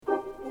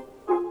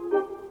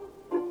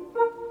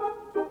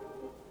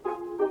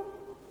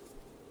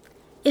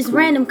It's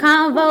random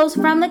convos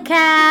from the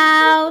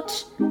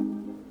couch.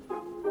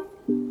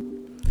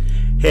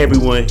 Hey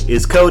everyone,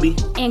 it's Cody.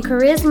 And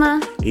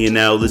Charisma. And you're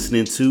now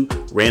listening to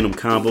Random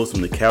Convos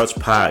from the Couch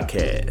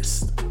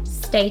podcast.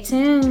 Stay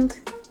tuned.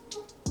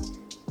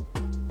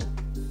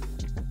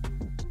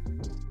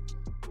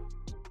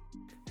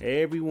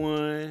 Hey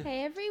everyone.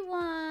 Hey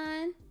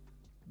everyone.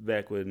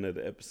 Back with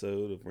another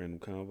episode of Random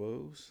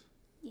Convos.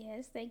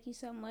 Yes, thank you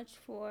so much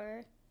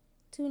for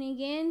tuning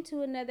in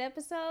to another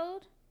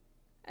episode.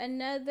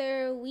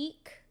 Another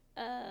week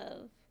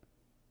of,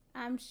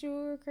 I'm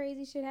sure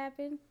crazy shit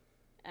happened.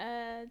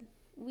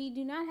 We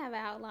do not have an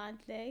outline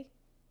today.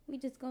 We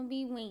just gonna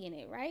be winging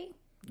it, right?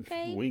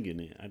 Okay. Winging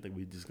it. I think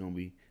we just gonna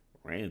be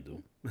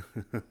random.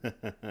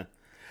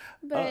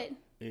 But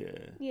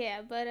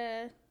yeah.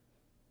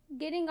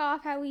 Getting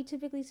off how we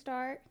typically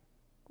start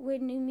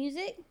with new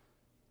music.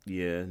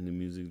 Yeah, new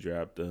music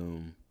dropped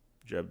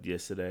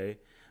yesterday.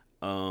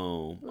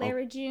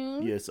 Larry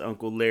June. Yes,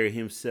 Uncle Larry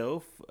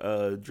himself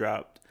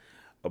dropped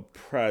a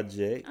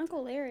project.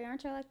 Uncle Larry,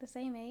 aren't y'all like the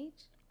same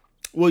age?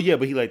 Well, yeah,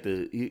 but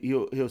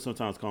he'll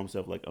sometimes call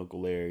himself like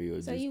Uncle Larry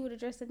or. So you would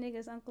address the nigga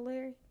as Uncle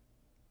Larry?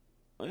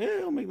 Yeah,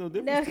 it don't make no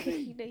difference.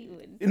 No, you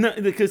wouldn't. No,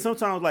 because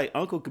sometimes like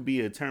uncle could be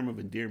a term of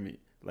endearment.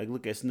 Like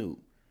look at Snoop.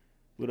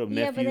 What up,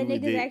 nephew? Yeah, but the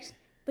niggas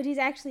but he's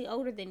actually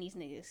older than these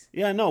niggas.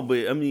 Yeah, I know,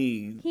 but I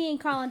mean, he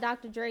ain't calling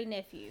Dr. Dre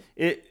nephew.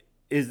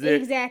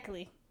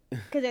 Exactly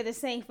because they're the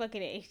same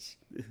fucking age.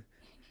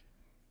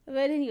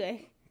 But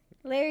anyway,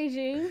 Larry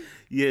June.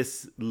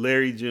 Yes,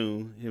 Larry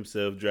June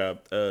himself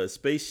dropped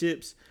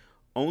Spaceships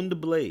on the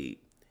Blade.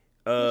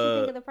 What you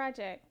think of the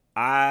project?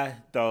 I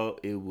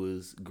thought it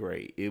was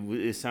great.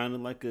 It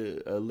sounded like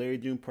a Larry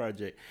June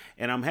project,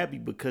 and I'm happy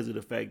because of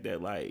the fact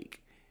that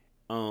like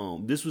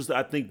this was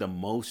I think the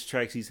most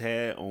tracks he's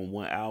had on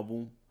one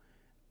album.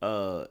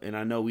 And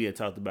I know we had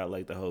talked about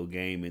like the whole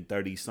game in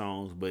 30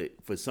 songs, but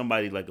for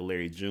somebody like a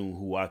Larry June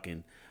who I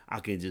can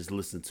just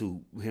listen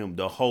to him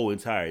the whole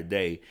entire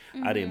day,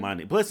 I didn't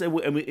mind it. Plus, it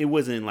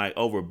wasn't like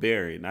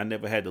overbearing. I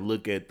never had to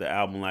look at the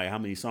album like how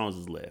many songs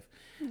is left.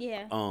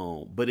 Yeah.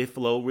 But it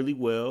flowed really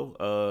well.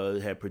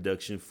 It had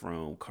production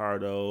from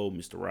Cardo,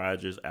 Mr.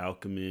 Rogers,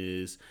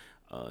 Alchemist,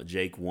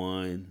 Jake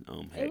One.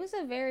 It was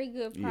a very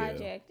good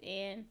project,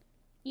 and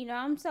you know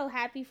I'm so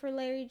happy for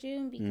Larry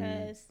June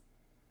because,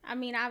 I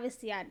mean,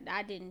 obviously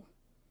I didn't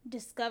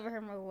discover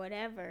him or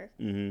whatever,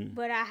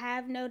 but I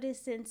have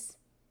noticed since,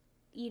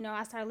 you know,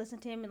 I started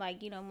listening to him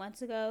like, you know,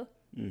 months ago.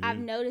 I've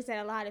noticed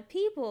that a lot of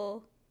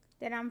people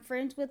that I'm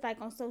friends with,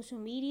 like on social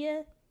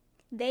media,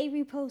 they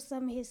repost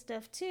some of his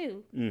stuff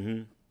too.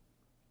 And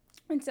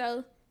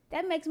so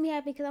that makes me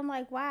happy because I'm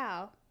like,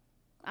 wow,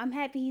 I'm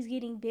happy he's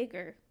getting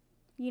bigger.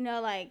 You know,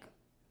 like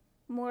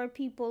more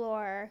people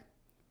are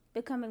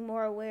becoming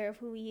more aware of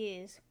who he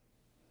is.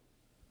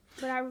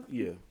 But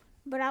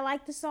I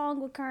like the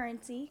song with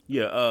Currency.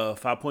 Yeah,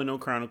 5.0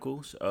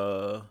 Chronicles.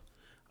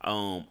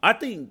 I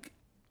think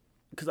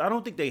because I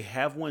don't think they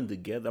have one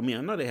together. I mean,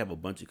 I know they have a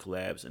bunch of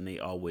collabs and they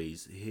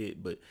always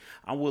hit, but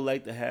I would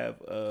like to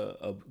have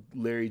a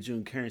Larry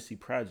June Currency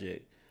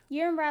project.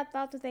 You remember I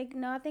thought that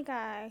I think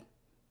I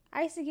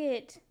used to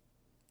get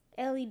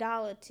Ellie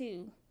Dollar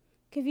too.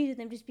 Confused with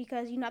them just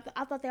because, you know,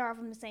 I thought they were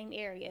from the same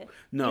area.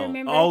 No,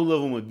 all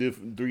of them were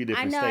three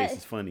different states.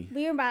 It's funny. But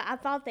you remember, I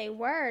thought they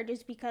were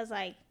just because,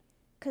 like,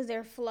 because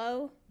their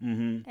flow.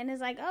 And it's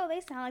like, oh,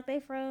 they sound like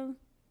they from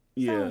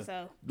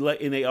so-and-so.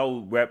 Like, and they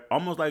all rap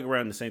almost like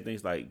around the same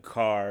things, like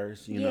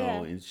cars, you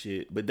know, and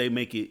shit. But they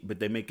make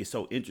it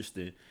so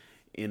interesting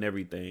and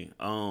everything.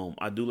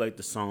 I do like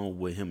the song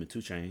with him and 2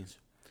 Chainz.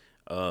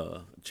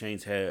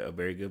 Chainz had a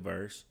very good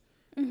verse,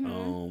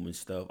 and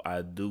stuff.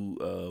 I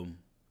do.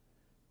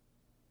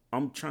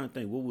 I'm trying to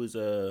think. What was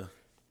Because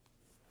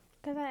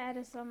I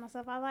added some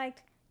myself. I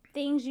liked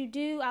Things You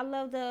Do. I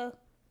love the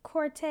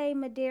Corte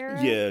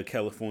Madera. Yeah,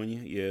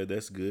 California. Yeah,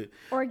 that's good.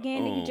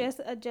 Organic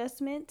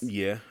Adjustments.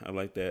 Yeah, I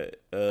like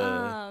that.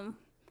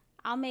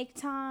 I'll Make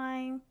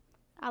Time.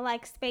 I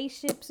like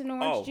Spaceships and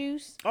Orange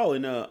Juice. Oh,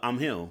 and I'm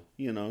Him.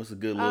 You know, it's a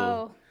good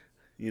little.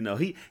 You know,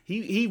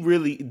 he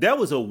really, that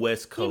was a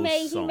West Coast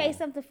song. He made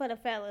something for the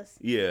fellas.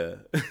 Yeah.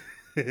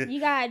 You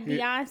got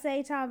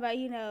Beyonce talking about,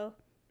 you know,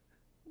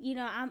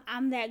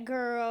 I'm that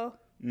girl.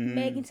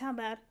 Megan talking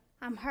about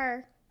I'm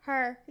her,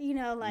 you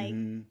know, like.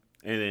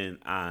 And then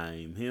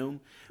I'm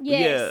Him.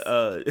 Yes.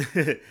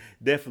 Yeah,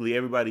 definitely.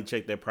 Everybody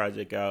check that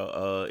project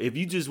out. If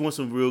you just want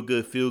some real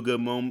good, feel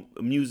good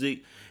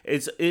music,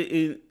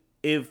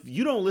 if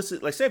you don't listen,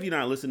 like say if you're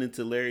not listening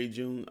to Larry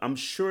June, I'm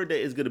sure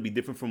that it's going to be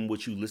different from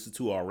what you listen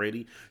to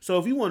already. So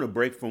if you want to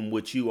break from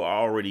what you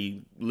are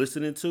already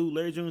listening to,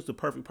 Larry June is the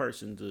perfect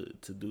person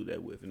to do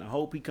that with. And I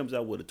hope he comes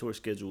out with a tour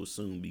schedule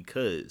soon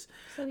because.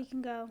 So we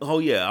can go. Oh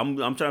yeah, I'm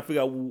trying to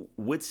figure out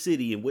what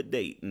city and what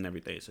date and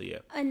everything. So yeah.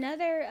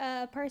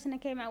 Another person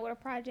that came out with a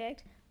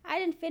project, I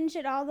didn't finish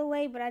it all the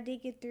way, but I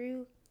did get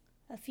through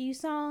a few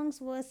songs,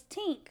 was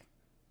Tink.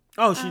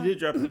 Oh, she did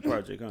drop the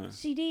project, huh?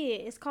 She did.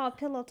 It's called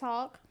Pillow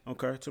Talk.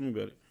 Okay, tell me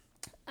about it.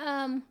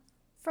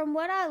 From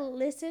what I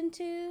listened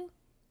to,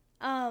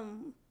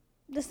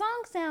 the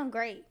songs sound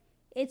great.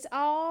 It's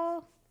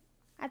all,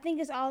 I think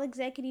it's all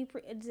executive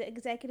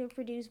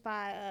produced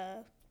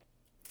by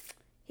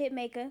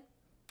Hitmaker.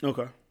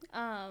 Okay.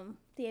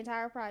 The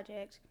entire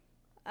project.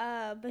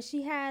 But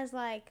she has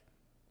a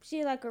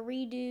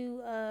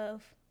redo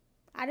of,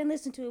 I didn't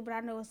listen to it, but I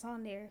know it's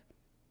on there.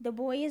 The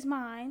Boy Is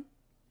Mine.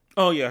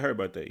 Oh yeah, I heard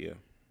about that. Yeah.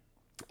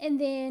 And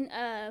then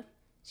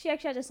she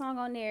actually has a song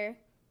on there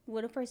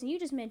with a person you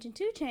just mentioned,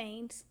 2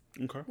 Chainz.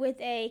 Okay. With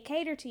a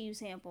Cater to You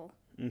sample.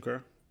 Okay.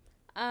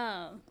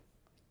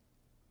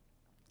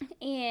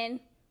 And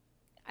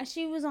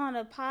she was on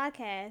a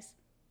podcast,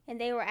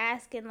 and they were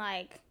asking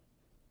like,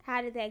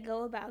 how did that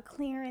go about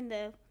clearing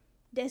the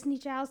Destiny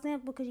Child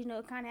sample? Because it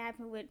kind of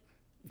happened with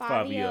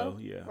Fabio,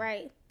 yeah.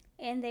 Right.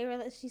 And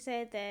she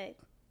said that,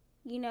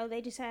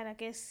 they just had, I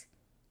guess,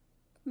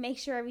 make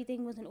sure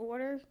everything was in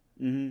order.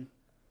 Mm-hmm.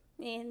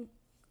 And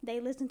they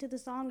listened to the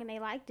song and they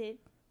liked it,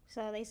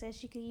 so they said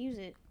she could use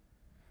it.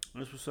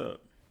 That's what's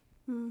up.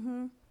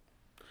 Mm-hmm.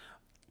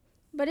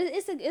 But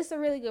it's a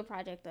really good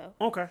project though.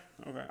 Okay.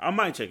 I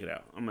might check it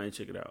out.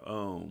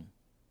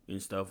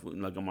 And stuff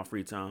like on my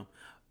free time.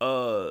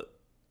 I'll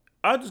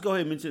just go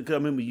ahead and mention, because I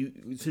remember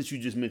since you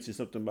just mentioned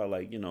something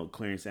about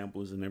clearing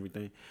samples and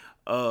everything.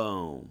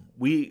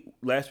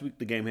 Last week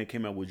the game had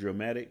came out with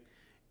Dramatic,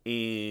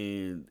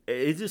 and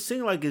it just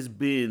seemed like it's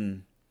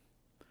been.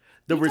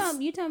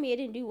 You told me it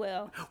didn't do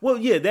well. Well,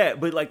 yeah,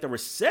 but the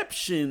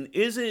reception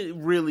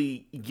isn't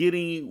really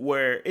getting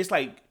where it's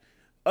like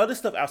other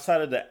stuff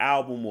outside of the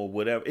album or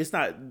whatever. It's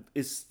not.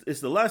 It's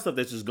a lot of stuff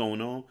that's just going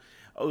on.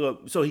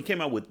 So he came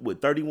out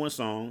with 31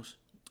 songs.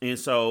 And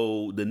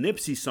so the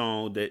Nipsey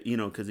song that,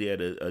 because he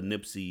had a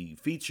Nipsey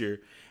feature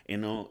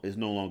and is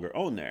no longer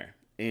on there.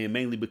 And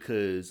mainly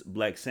because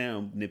Black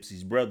Sam,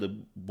 Nipsey's brother,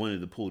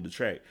 wanted to pull the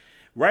track.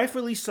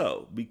 Rightfully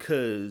so,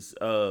 because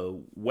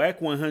Wack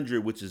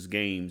 100, which is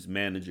Game's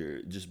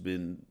manager, just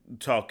been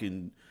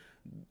talking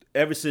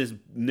ever since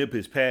Nip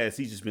has passed.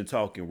 He's just been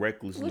talking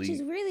recklessly. Which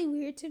is really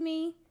weird to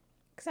me,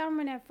 because I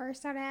remember that first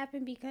started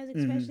happening, because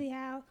especially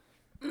how,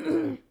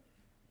 and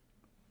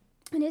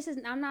this is,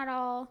 I'm not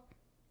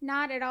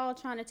at all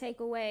trying to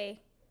take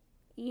away,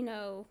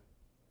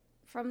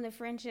 from the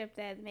friendship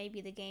that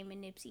maybe the Game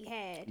and Nipsey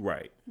had.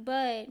 Right.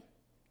 But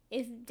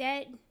if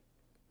that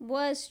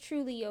was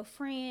truly your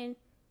friend,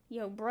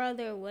 your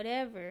brother,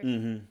 whatever,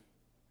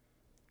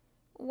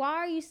 why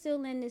are you still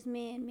letting this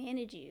man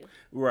manage you?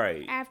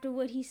 Right. After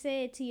what he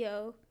said to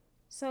your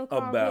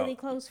so-called really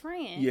close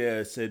friend.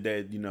 Yeah, said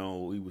that, he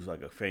was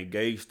like a fake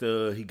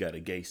gangster. He got a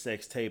gay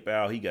sex tape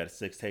out. He got a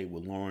sex tape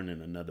with Lauren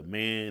and another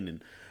man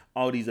and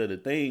all these other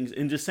things,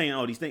 and just saying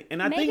all these things.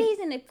 And maybe he's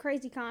in a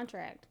crazy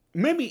contract.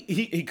 Maybe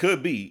he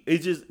could be.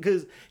 It's just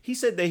because he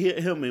said that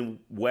him and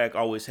Wack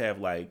always have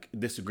like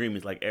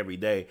disagreements like every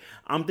day.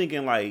 I'm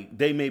thinking like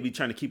they may be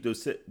trying to keep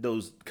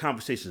those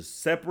conversations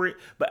separate.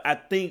 But I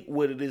think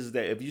what it is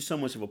that if you're so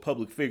much of a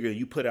public figure and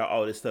you put out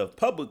all this stuff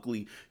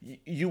publicly,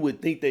 you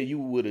would think that you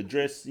would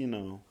address, Who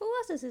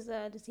else does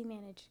he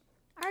manage?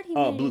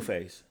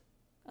 Blueface.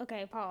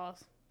 Okay,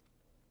 pause.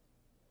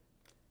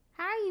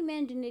 How are you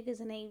managing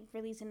niggas and ain't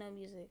releasing no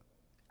music?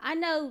 I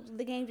know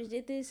the Game just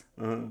did this.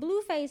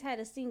 Blueface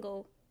had a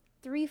single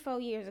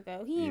 3-4 years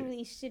ago. He ain't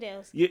released shit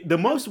else. Yeah, the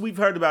most we've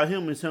heard about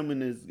him is him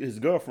and his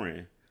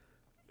girlfriend.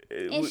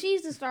 And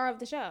she's the star of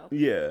the show.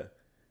 Yeah.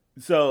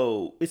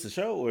 So it's a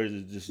show, or is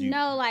it just you?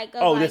 No,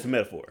 that's a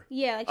metaphor.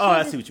 Yeah.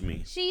 I see what you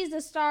mean. She's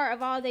the star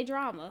of all their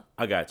drama.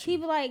 I got you.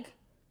 People like,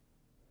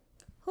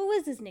 who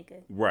is this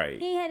nigga? Right.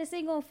 He ain't had a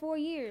single in 4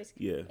 years.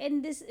 Yeah.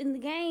 And in the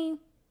Game,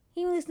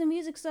 he don't listen to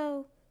music,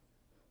 so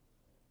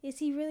is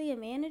he really a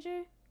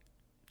manager?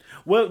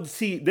 Well,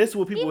 see, that's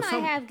what people. He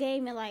might have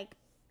Game in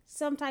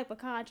some type of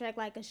contract,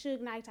 like a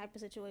Suge Knight type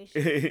of situation.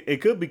 It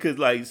could, because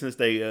since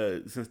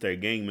they're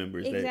gang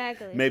members,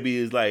 exactly. Maybe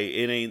it's like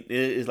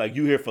it's like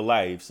you here for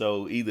life,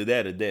 so either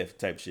that or death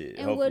type shit.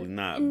 And hopefully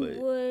not.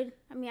 But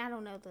I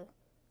don't know the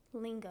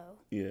lingo.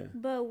 Yeah.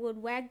 But would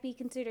Wack be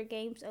considered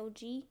Game's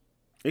OG?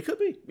 It could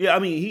be. Yeah,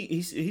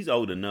 he's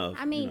old enough.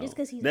 Just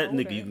because he's that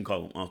older. Nigga, you can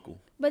call him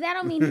uncle. But that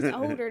don't mean he's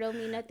older. Don't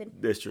mean nothing.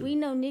 That's true. We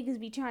know niggas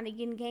be trying to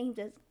get in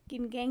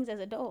gangs as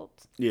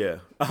adults. Yeah.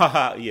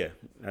 Yeah.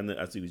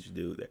 I see what you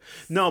do there.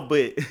 No,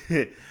 but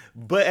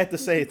at the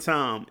same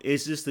time,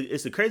 it's just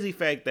it's a crazy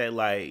fact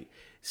that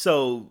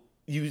so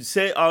you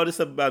say all this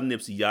stuff about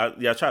Nipsey,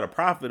 y'all try to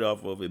profit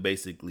off of it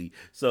basically.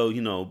 So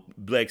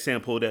Black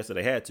Sam pulled that, so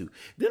they had to.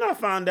 Then I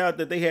found out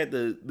that they had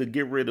to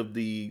get rid of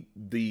the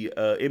NBA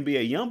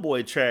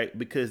YoungBoy track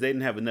because they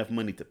didn't have enough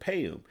money to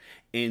pay him.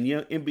 And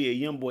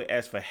NBA YoungBoy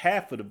asked for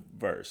half of the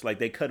verse, like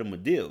they cut him a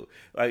deal.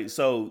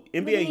 So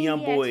NBA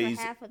YoungBoy's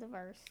half of the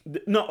verse.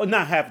 No,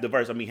 not half of the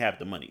verse. I mean half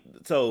the money.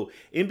 So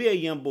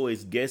NBA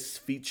YoungBoy's guest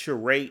feature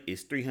rate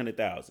is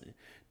 $300,000.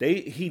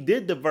 He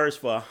did the verse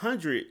for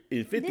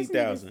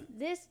 $150,000.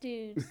 This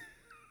dude's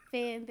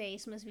fan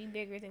base must be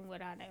bigger than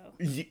what I know.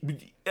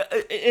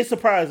 It's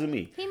surprising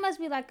me. He must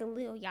be like a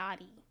Lil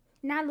Yachty,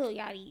 not Lil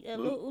Yachty, a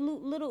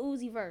little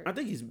Uzi Vert. I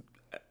think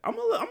I'm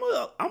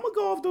gonna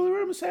go off the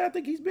rim and say I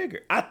think he's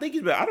bigger. I think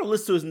he's better. I don't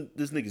listen to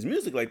this nigga's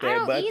music like that. I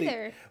don't but either. I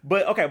think,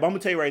 but okay, but I'm gonna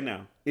tell you right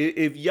now.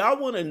 If y'all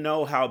want to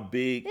know how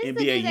big This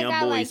NBA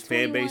YoungBoy's like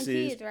fan base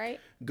kids, is, right?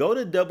 go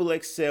to Double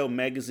XL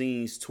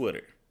Magazine's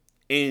Twitter,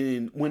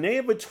 and when they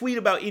ever tweet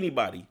about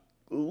anybody,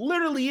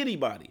 literally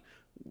anybody,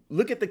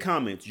 look at the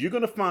comments. You're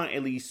gonna find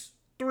at least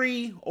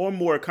 3 or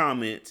more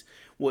comments.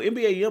 Well,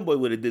 NBA YoungBoy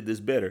would have did this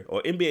better,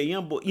 or NBA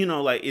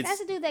YoungBoy, like it's. That's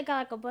the dude that got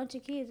like a bunch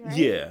of kids, right?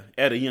 Yeah,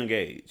 at a young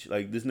age.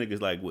 Like this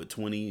nigga's like what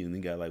 20, and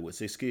he got like what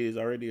 6 kids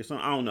already or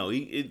something. I don't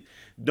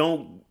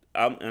know.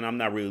 I'm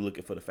not really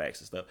looking for the facts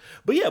and stuff.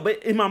 But yeah,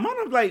 but in my mind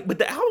I'm like, but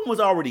the album was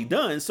already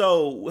done.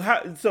 So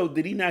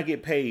did he not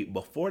get paid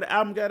before the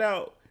album got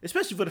out?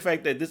 Especially for the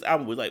fact that this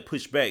album was like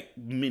pushed back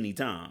many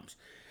times.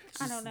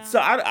 I don't know. So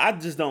I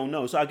just don't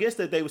know. So I guess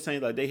that they were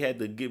saying like they had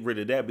to get rid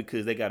of that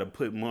because they got to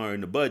put more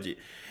in the budget.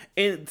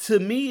 And to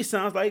me, it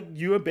sounds like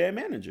you're a bad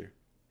manager.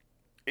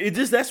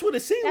 That's what it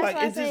seems like.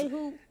 That's why I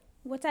said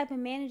what type of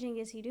managing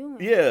is he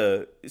doing?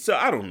 Yeah. So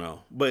I don't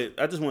know, but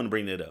I just want to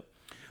bring that up.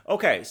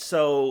 Okay,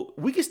 so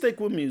we can stick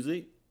with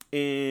music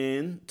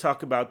and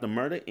talk about the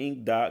Murder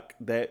Inc. doc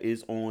that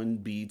is on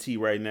BET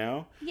right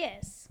now.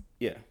 Yes.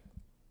 Yeah.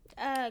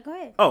 Go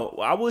ahead. Oh,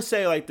 I would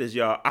say like this,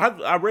 y'all.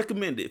 I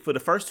recommend it for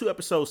the first 2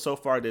 episodes so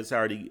far that's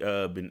already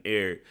been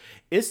aired.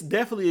 It's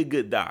definitely a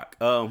good doc.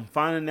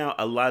 Finding out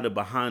a lot of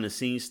behind the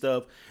scenes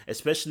stuff,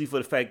 especially for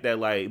the fact that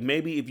like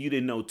maybe if you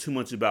didn't know too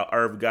much about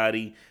Irv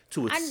Gotti,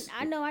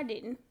 I know I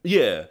didn't.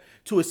 Yeah,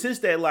 to a sense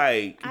that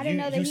like I didn't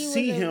know that he was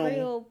a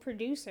real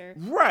producer.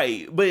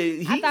 Right, but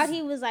I thought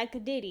he was like a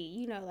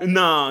Diddy, like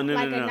no, a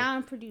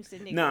non-producer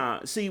nigga.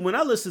 Nah, see when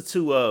I listen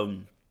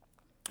to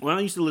when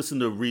I used to listen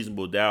to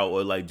Reasonable Doubt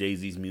or like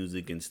Jay-Z's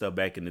music and stuff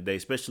back in the day,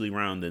 especially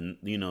around the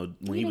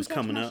when he was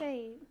coming up.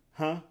 Shade.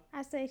 Huh?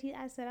 I said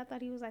I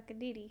thought he was like a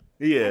Diddy.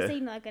 Yeah. I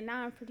said like a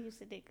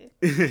non-producer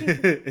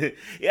nigga.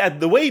 Yeah,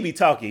 the way he be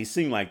talking, he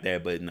seemed like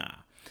that, but nah.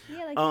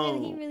 Yeah,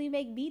 like he really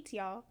make beats,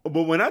 y'all.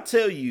 But when I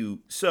tell you,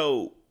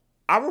 so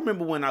I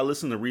remember when I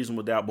listened to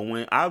Reasonable Doubt, but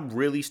when I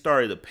really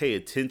started to pay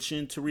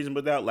attention to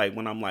Reasonable Doubt, like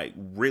when I'm like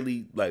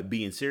really like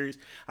being serious,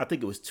 I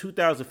think it was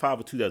 2005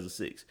 or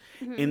 2006.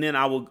 Mm-hmm. And then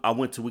I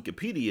went to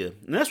Wikipedia,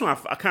 and that's when I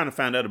kind of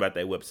found out about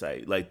that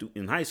website, like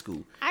in high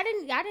school. I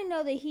didn't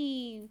know that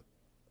he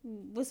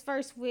was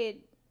first with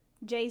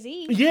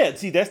Jay-Z. Yeah,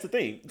 see, that's the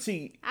thing.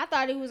 See, I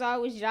thought it was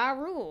always Ja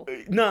Rule.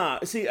 Nah,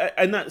 see,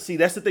 that's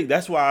the thing.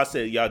 That's why I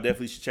said y'all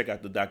definitely should check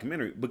out the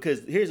documentary, because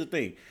here's the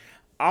thing.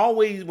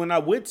 Always when I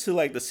went to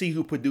like to see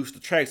who produced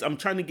the tracks, I'm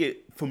trying to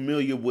get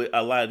familiar with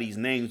a lot of these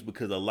names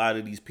because a lot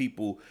of these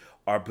people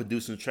are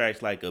producing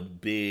tracks like a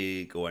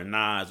Big or a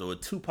Nas or a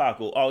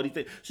Tupac or all these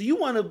things. So you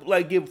want to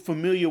like get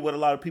familiar with a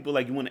lot of people.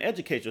 Like you want to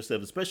educate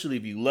yourself, especially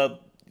if you love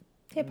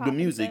hip-hop the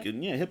music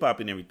and hip hop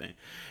and everything.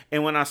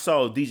 And when I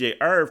saw DJ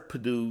Irv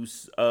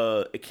produce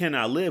 "Can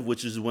I Live,"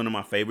 which is one of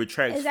my favorite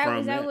tracks is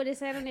that what it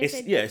said on there? It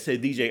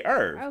said DJ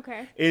Irv.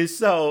 Okay. And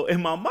so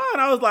in my mind,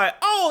 I was like,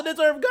 "Oh, that's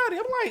Irv Gotti." I'm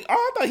like,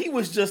 "Oh, I thought he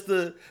was just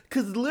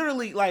because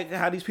literally like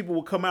how these people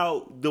will come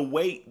out the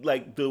way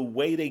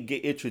they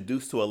get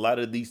introduced to a lot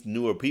of these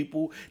newer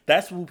people.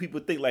 That's what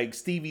people think like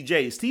Stevie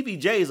J. Stevie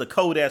J is a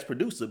cold ass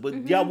producer,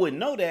 but y'all wouldn't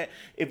know that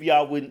if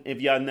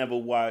y'all never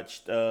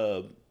watched.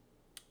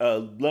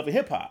 Love and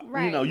Hip Hop.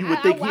 Right. You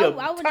would think I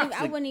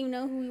wouldn't even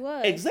know who he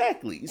was.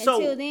 Exactly.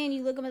 Until then,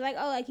 you look at him like,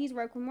 oh, like he's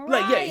working with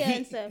Mariah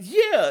and stuff.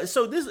 Yeah.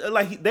 So this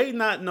they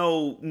not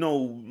no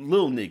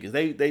little niggas.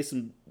 They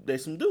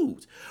some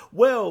dudes.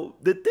 Well,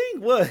 the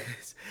thing was,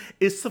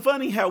 it's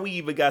funny how we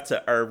even got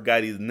to Irv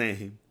Gotti's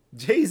name.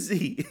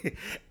 Jay-Z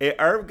and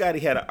Irv Gotti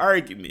had an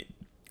argument.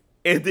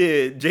 And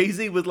then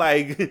Jay-Z was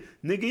like,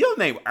 nigga, your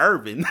name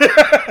Irvin.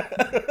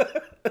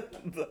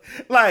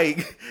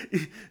 Like,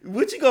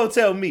 what you gonna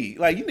tell me?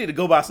 Like, you need to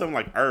go by something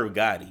like Irv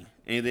Gotti.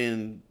 And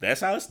then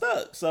that's how it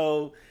stuck.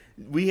 So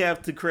we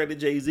have to credit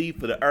Jay-Z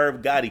for the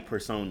Irv Gotti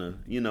persona,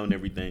 and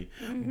everything.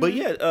 Mm-hmm. But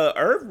yeah,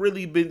 Irv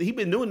really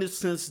been doing this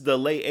since the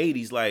late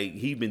 80s. Like,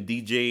 he been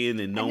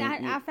DJing and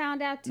I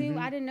found out too,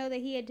 I didn't know that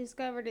he had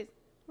discovered it.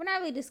 Well, not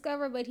really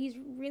discovered, but he's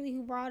really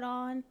who brought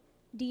on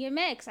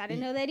DMX. I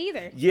didn't know that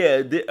either.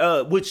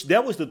 Yeah, which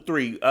that was the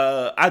 3.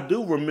 I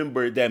do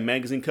remember that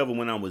magazine cover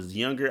when I was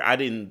younger. I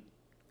didn't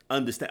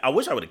understand. I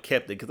wish I would have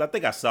kept it because I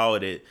think I saw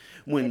it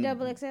when the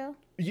Double XL.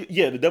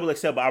 Yeah, the Double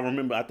XL. But I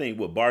remember, I think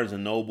what Barnes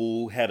and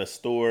Noble had a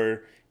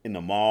store in the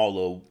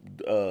mall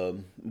or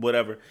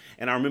whatever,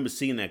 and I remember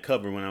seeing that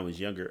cover when I was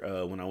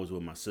younger, when I was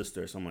with my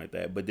sister or something like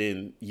that. But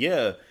then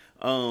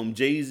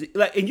Jay-Z,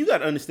 like, and you got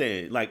to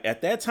understand, like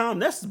at that time,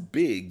 that's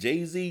big.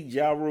 Jay-Z,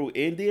 Ja Rule,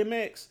 and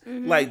DMX,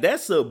 like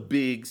that's a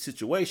big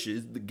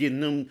situation. Getting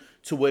them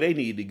to where they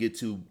needed to get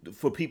to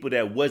for people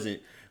that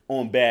wasn't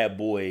on Bad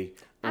Boy.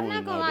 I'm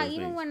not gonna lie,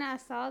 even when I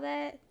saw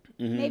that,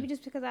 maybe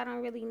just because I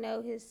don't really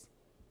know his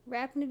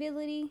rapping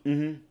ability, I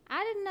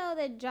didn't know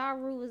that Ja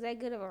Rule was that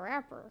good of a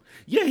rapper.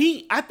 Yeah,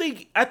 I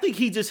think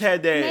he just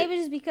had that. Maybe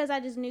just because I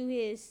just knew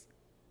his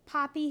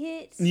poppy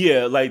hits.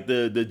 Yeah, like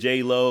the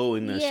J-Lo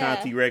and the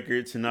Ashanti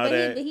records and all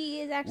that. But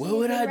he is actually. What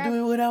would I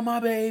do without my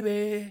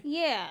baby?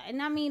 Yeah,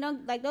 and I mean,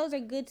 like those are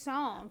good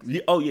songs.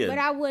 Oh yeah. But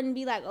I wouldn't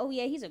be like, oh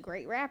yeah, he's a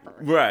great rapper.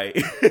 Right.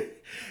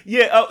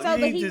 Yeah. Oh, so,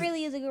 but he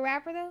really is a good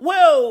rapper though.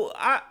 Well,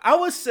 I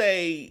would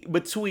say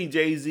between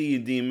Jay-Z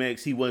and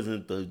DMX, he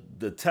wasn't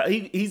the top.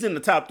 He's in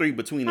the top 3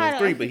 between those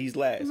 3, but he's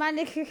last. My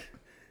nigga.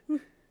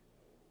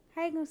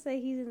 How you gonna say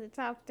he's in the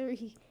top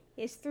 3?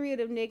 It's 3 of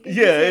them niggas.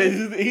 Yeah,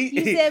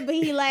 you said, but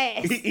he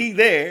last. He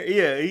there.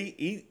 Yeah,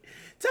 he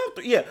top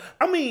 3. Yeah,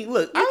 I mean,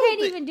 look, you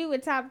can't even do a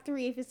top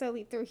 3 if it's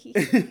only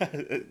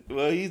 3.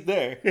 Well, he's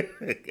there.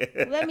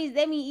 That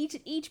means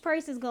each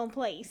person's gonna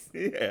place.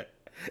 Yeah.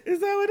 Is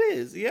that what it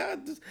is? Yeah,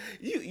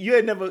 you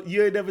had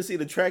never seen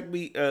a track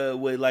meet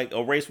with like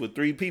a race with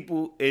 3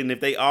 people, and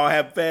if they all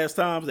have fast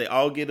times, they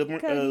all get a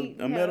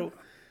medal.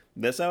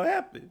 That's how it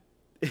happened.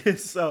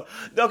 So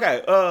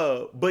okay,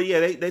 but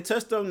yeah, they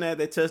touched on that.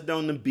 They touched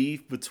on the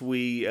beef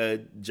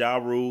between Ja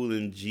Rule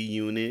and G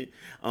Unit.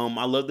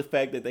 I love the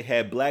fact that they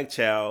had Black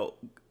Child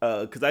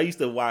because I used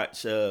to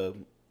watch. To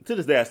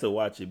this day, I still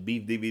watch it.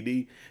 Beef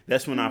DVD.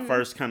 That's when I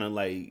first kind of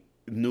like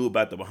knew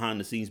about the behind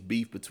the scenes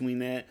beef between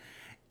that.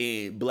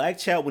 And Black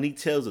Child, when he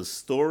tells a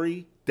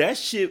story, that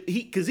shit,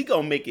 because he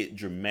gonna make it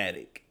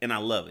dramatic, and I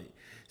love it.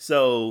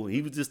 So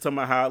he was just talking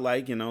about how,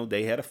 like, you know,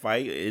 they had a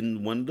fight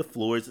in one of the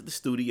floors at the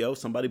studio.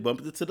 Somebody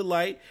bumped into the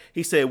light.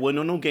 He said, well,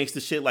 no gangster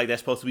shit like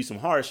that's supposed to be some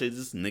hard shit.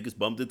 Just niggas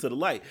bumped into the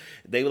light.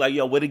 They were like,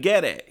 yo, where the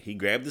get at? He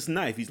grabbed this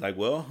knife. He's like,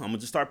 well, I'm gonna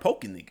just start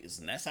poking niggas,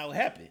 and that's how it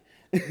happened.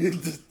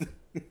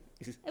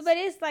 But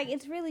it's like,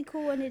 it's really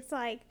cool, and it's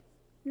like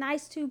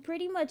nice too.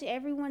 Pretty much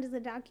everyone is a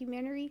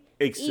documentary,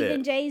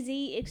 even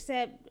Jay-Z,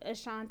 except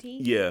Ashanti.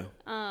 Yeah.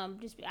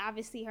 Just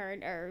obviously her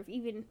and Irv.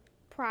 Even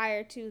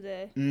prior to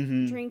the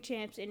Drink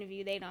Champs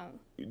interview, they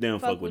don't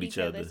fuck with each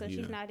other, so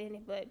she's not in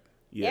it. But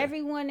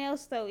everyone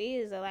else though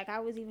is. Like, I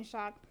was even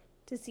shocked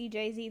to see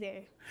Jay-Z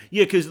there.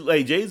 Yeah, because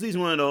like Jay-Z's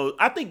one of those.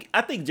 I think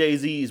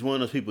Jay-Z is one of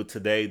those people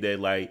today that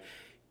like.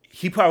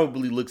 He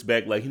probably looks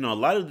back like, you know,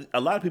 a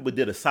lot of people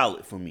did a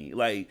solid for me.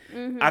 Like,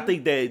 I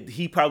think that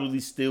he probably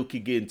still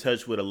could get in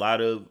touch with a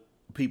lot of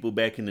people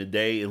back in the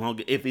day, as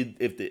long if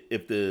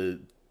the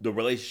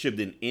relationship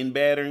didn't end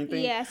bad or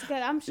anything. Yeah,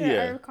 because I'm sure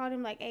Irv called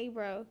him like, "Hey,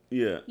 bro,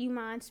 yeah, you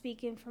mind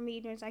speaking for me?"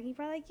 And it's like, he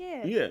probably like,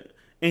 "Yeah, yeah."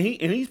 And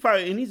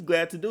he's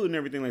glad to do it and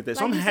everything like that.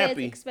 So I'm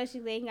happy. Says, especially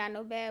they ain't got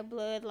no bad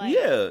blood. Like,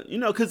 yeah, you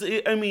know, because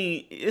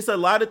it's a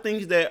lot of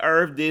things that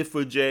Irv did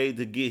for Jay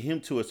to get him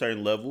to a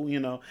certain level.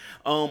 You know,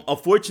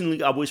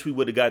 unfortunately, I wish we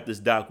would have got this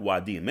doc while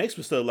DMX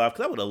was still alive,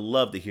 because I would have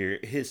loved to hear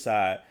his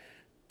side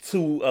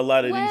to a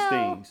lot of these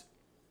things.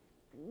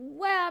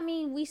 Well, I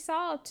mean, we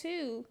saw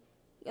too.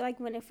 Like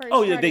when it first.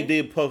 Oh yeah, they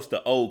did post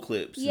the old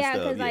clips. Yeah,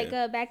 because like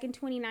back in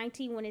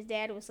 2019 when his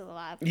dad was still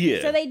alive.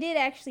 Yeah. So they did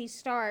actually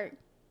start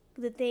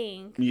the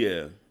thing.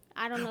 Yeah.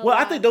 I don't know. Well,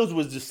 I think those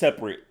was just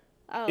separate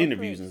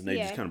interviews, clips. And they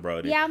just kind of brought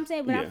it in. Yeah, I'm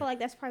saying, but I feel like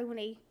that's probably when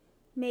they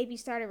maybe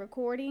started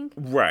recording.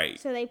 Right.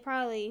 So they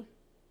probably.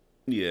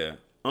 Yeah.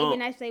 It'd be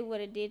nice if they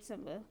would have did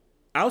some.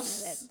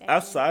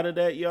 Outside of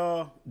that,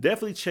 y'all,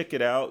 definitely check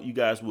it out. You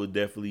guys will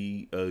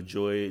definitely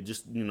enjoy it.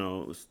 Just you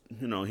know,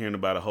 hearing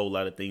about a whole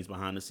lot of things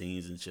behind the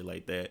scenes and shit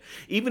like that.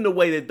 Even the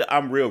way that the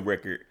I'm Real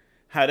record,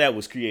 how that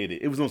was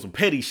created, it was on some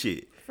petty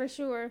shit. For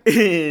sure.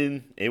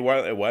 And it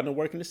wasn't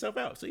working itself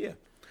out. So yeah.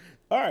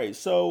 All right.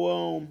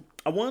 So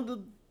I wanted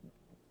to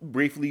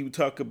briefly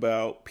talk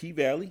about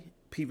P-Valley.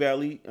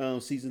 P-Valley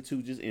season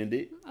 2 just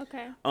ended.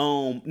 Okay.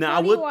 Now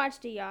I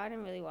watched it, y'all. I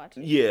didn't really watch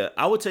it. Yeah,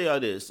 I would tell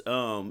y'all this.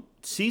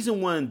 Season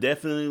 1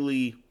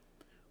 definitely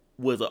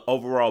was an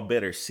overall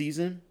better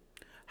season.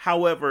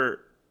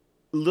 However,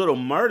 Little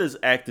Murda's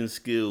acting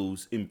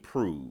skills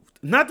improved.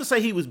 Not to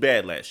say he was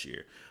bad last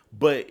year,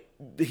 but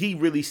he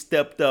really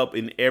stepped up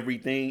in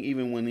everything,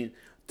 even when he.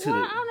 I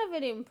don't know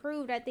if it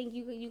improved. I think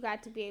you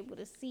got to be able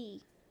to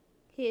see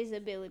his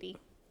ability.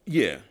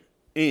 Yeah.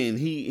 And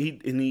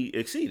he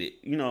exceeded,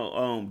 you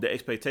know, the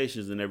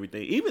expectations and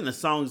everything. Even the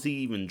songs he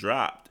even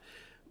dropped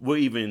were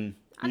even.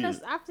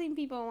 I've seen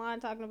people online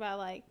talking about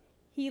like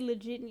he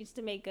legit needs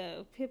to make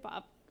a hip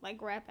hop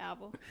like rap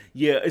album.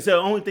 Yeah, it's the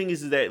only thing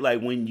is that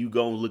like when you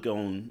go and look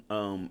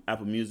on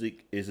Apple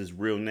Music, is his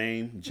real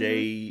name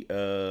Jay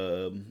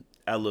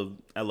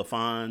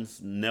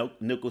Alphonse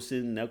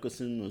Nicholson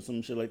or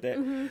some shit like that.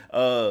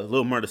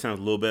 Little Murda sounds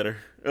a little better.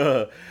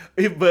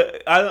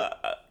 But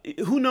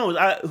who knows?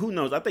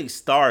 I think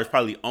Stars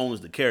probably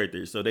owns the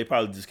character, so they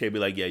probably just can't be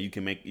like, yeah, you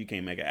can't make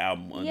an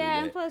album under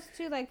that. And plus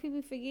too, like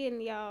people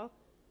forgetting, y'all,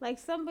 like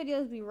somebody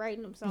else be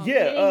writing them songs.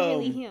 Yeah, it ain't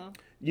really him.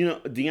 You know,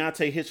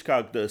 Deontay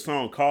Hitchcock, the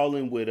song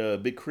 "Calling" with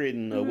Big Crit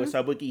and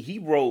Westside Boogie, he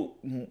wrote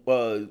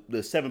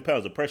the 7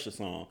 Pounds of Pressure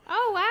song.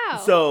 Oh wow!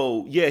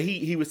 So yeah,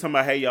 he was talking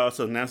about, hey y'all.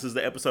 So now since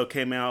the episode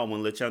came out, I want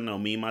to let y'all know,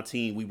 me and my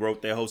team, we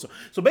wrote that whole song.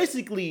 So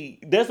basically,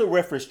 there's a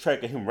reference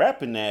track of him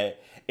rapping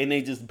that. And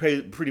they just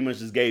pretty much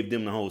just gave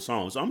them the whole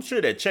song. So I'm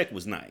sure that check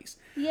was nice.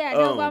 Yeah,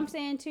 no, what I'm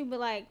saying too. But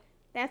like,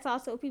 that's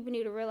also what people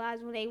need to realize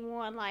when they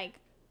want, like,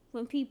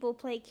 when people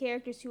play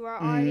characters who are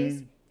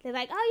artists, they're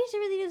like, oh, you should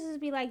really do this.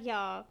 Be like,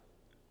 y'all,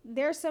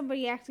 there's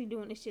somebody actually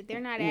doing this shit. They're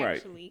not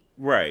actually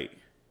right.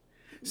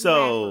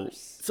 So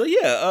rappers. so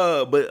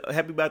yeah. But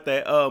happy about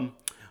that.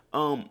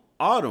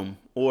 Autumn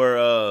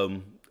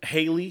or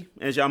Haley,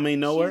 as y'all may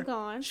know her.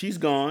 Gone. She's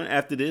gone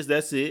after this.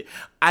 That's it.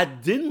 I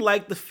didn't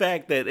like the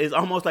fact that it's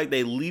almost like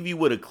they leave you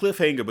with a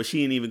cliffhanger, but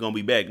she ain't even gonna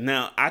be back.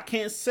 Now I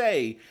can't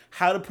say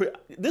how to.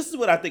 This is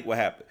what I think will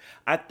happen.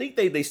 I think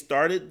they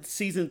started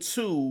season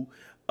 2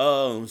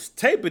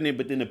 taping it,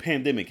 but then the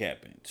pandemic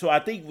happened. So I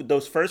think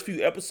those first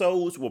few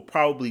episodes were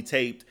probably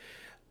taped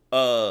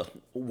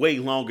way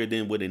longer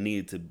than what it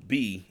needed to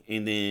be,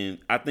 and then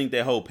I think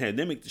that whole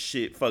pandemic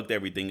shit fucked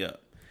everything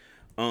up.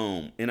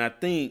 And I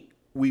think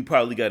we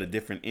probably got a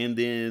different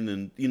ending,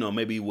 and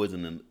maybe it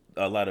wasn't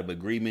a lot of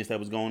agreements that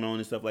was going on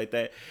and stuff like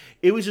that.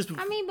 It was just.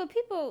 I mean, but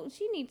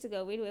she needs to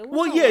go anyway.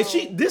 Well, yeah,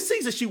 this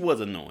season she was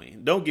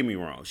annoying. Don't get me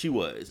wrong, she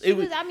was.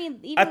 I mean,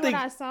 what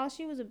I saw,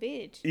 she was a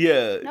bitch.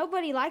 Yeah,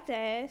 nobody liked the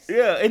ass.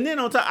 Yeah, and then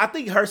on top, I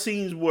think her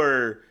scenes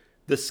were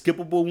the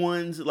skippable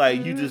ones.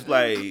 Like you just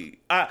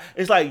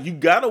it's like you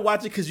gotta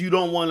watch it because you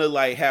don't want to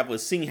like have a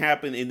scene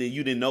happen and then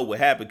you didn't know what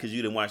happened because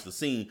you didn't watch the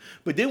scene.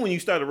 But then when you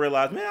start to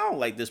realize, man, I don't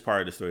like this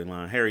part of the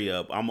storyline. Hurry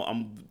up! I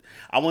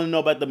want to know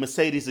about the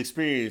Mercedes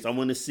experience. I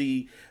want to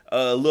see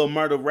Lil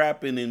Murda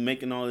rapping and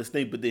making all this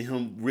thing, but then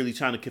him really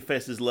trying to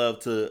confess his love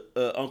to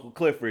Uncle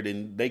Clifford,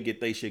 and they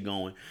get they shit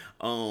going.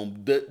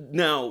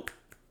 Now,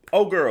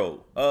 oh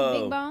girl,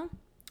 Big Bone,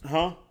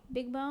 huh?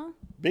 Big Bone,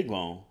 Big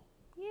Bone.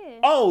 Yeah.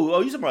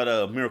 Oh, you talking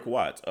about Miracle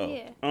Watts? Oh.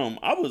 Yeah. I'm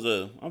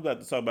about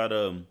to talk about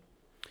her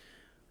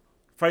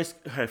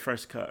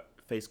first card,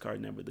 face card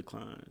never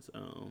declines.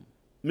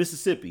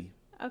 Mississippi.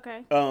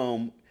 Okay.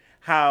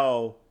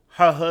 How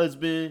her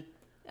husband.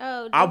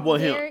 Oh, I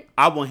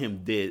want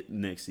him dead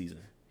next season.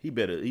 He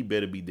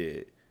better be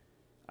dead.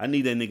 I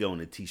need that nigga on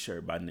a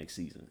t-shirt by next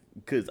season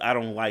because I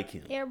don't like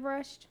him.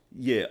 Airbrushed.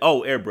 Yeah.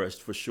 Oh,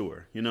 airbrushed for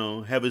sure.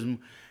 Have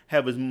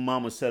his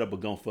mama set up a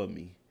gun for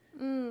me.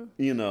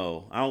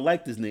 I don't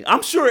like this nigga.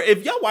 I'm sure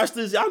if y'all watch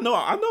this, y'all know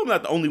I'm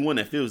not the only one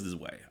that feels this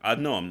way. I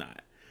know I'm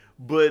not.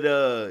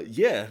 But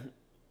yeah.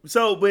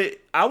 So, but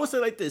I would say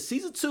like this: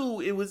 season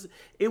 2,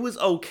 it was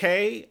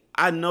okay.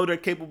 I know they're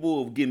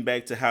capable of getting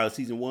back to how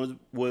season 1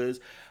 was.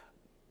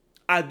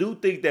 I do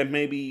think that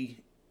maybe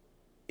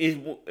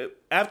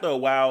after a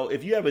while,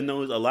 if you ever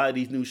notice, a lot of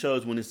these new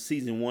shows when it's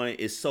season 1,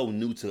 it's so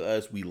new to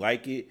us, we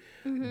like it.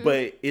 Mm-hmm.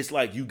 But it's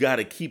like you got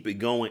to keep it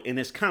going, and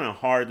it's kind of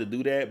hard to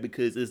do that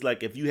because it's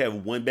like if you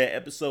have one bad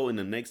episode in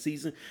the next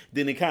season,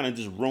 then it kind of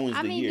just ruins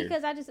the year.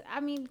 Because I just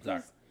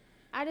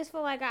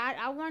feel like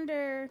I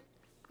wonder.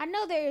 I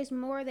know there is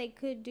more they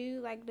could do,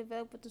 like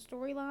develop with the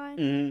storyline,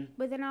 mm-hmm.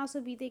 but then I also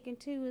be thinking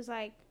too is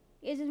like,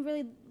 isn't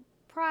it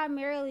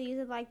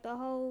like the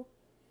whole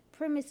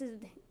premise is,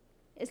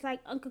 it's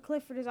like Uncle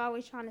Clifford is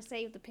always trying to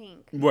save the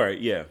pink. Right.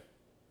 Yeah.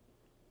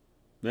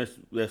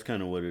 That's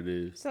kind of what it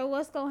is. So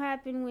what's gonna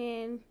happen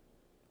when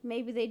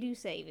maybe they do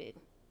save it?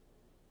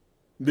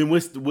 Then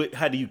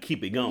how do you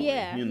keep it going?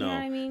 Yeah, you know what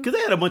I mean? Because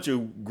they had a bunch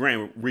of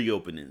grand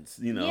reopenings.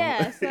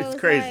 Yeah, so it's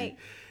crazy. Like,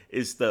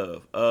 it's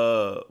stuff.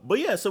 But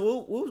yeah,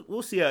 so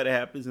we'll see how that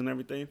happens and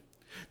everything.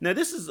 Now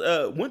this is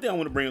one thing I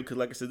want to bring up because,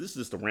 like I said, this is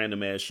just a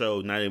random ass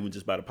show, not even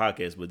just about a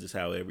podcast, but just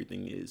how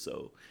everything is.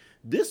 So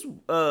this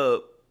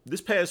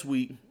past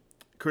week,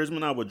 Charisma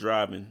and I were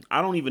driving.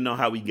 I don't even know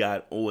how we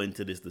got on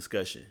to this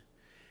discussion.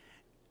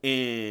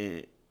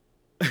 And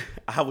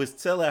I was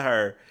telling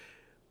her,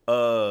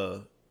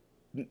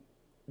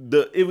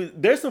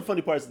 there's some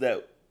funny parts of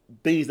that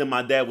things that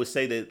my dad would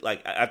say that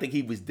like I think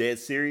he was dead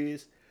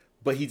serious,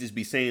 but he just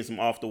be saying some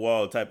off the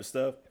wall type of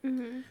stuff.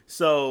 Mm-hmm.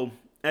 So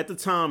at the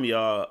time,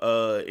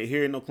 y'all,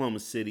 here in Oklahoma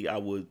City, I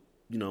would,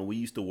 we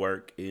used to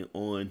work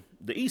on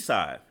the east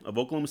side of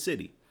Oklahoma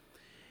City,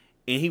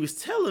 and he was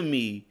telling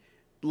me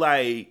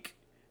like,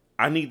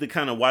 I need to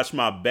kind of watch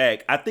my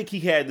back. I think he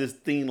had this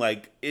thing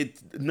like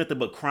it's nothing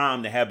but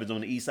crime that happens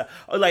on the east side.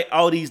 Or like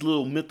all these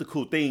little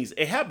mythical things.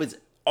 It happens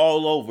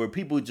all over.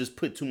 People just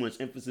put too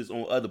much emphasis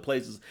on other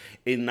places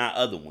and not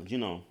other ones,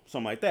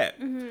 something like that.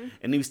 Mm-hmm.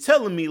 And he was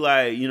telling me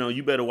like,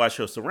 you better watch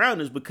your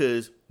surroundings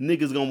because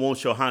niggas gonna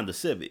want your Honda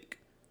Civic.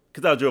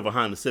 Because I drove a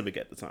Honda Civic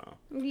at the time.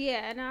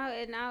 Yeah,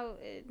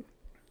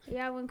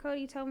 when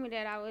Cody told me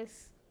that, I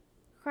was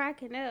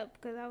cracking up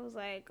because I was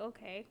like,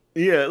 okay.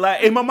 Yeah,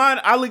 like in my mind,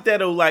 I looked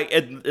at it like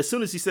as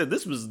soon as he said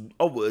this was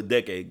over a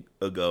decade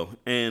ago,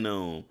 and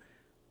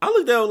I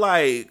looked at it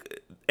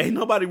like ain't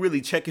nobody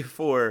really checking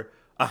for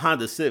a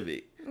Honda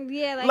Civic.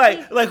 Yeah,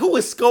 like who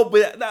is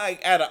scoping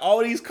like out of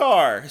all these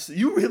cars?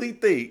 You really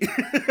think?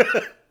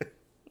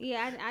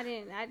 Yeah, I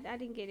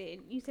didn't get it.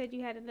 You said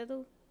you had another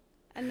one.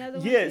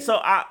 Yeah, too? so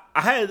I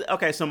had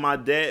so my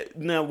dad.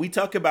 Now we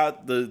talk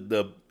about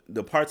the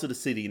parts of the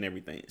city and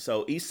everything.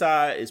 So east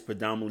side is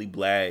predominantly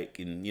black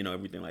and,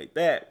 everything like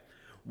that.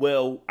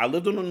 Well, I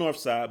lived on the north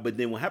side, but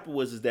then what happened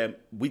is that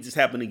we just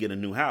happened to get a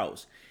new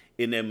house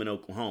in Edmond,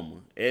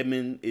 Oklahoma.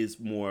 Edmond is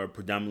more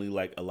predominantly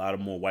like a lot of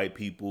more white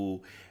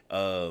people.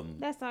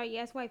 That's all,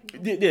 yes, white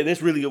people. Yeah,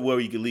 that's really where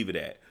you can leave it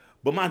at.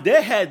 But my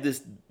dad had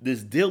this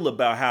deal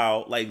about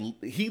how like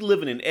he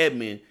living in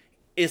Edmond,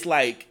 it's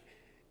like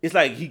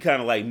he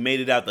kind of like made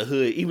it out the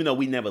hood, even though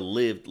we never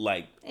lived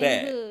like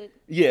that. Hood.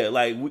 Yeah,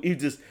 like he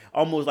just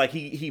almost like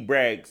he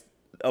brags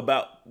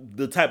about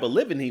the type of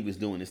living he was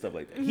doing and stuff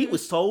like that. Mm-hmm. He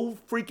was so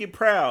freaking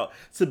proud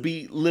to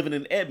be living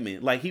in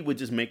Edmond, like he would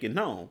just make it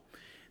known.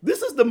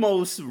 This is the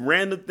most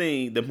random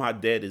thing that my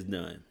dad has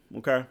done.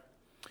 Okay,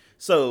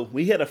 so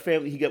we had a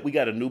family. We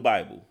got a new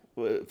Bible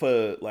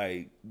for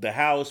like the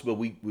house, but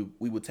we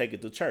would take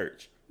it to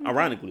church. Mm-hmm.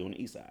 Ironically, on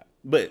the east side,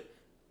 but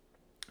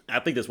I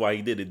think that's why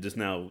he did it. Just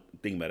now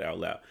thinking about it out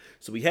loud.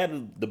 So we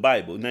had the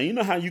Bible. Now you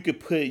know how you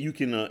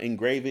can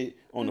engrave it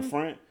on the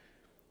front.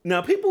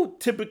 Now people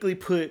typically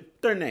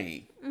put their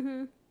name.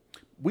 Mm-hmm.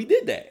 We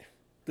did that.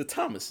 The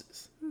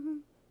Thomases. Mm-hmm.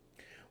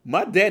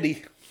 My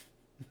daddy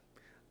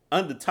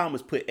under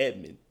Thomas put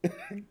Edmund.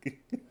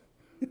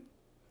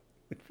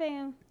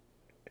 Fam,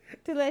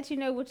 to let you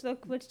know which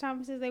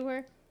Thomases they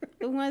were.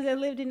 The ones that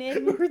lived in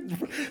Edmond.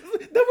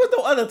 There was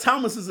no other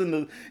Thomases in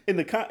the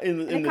church. In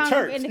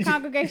the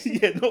congregation.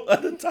 Yeah, no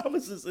other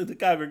Thomases in the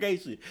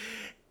congregation.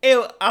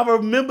 And I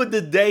remember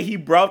the day he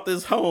brought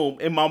this home,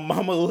 and my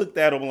mama looked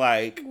at him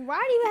like,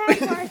 "Why do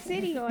you have Park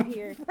City on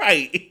here?"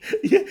 Right?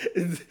 Yeah.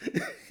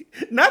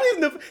 Not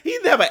even he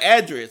didn't have an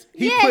address.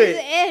 He put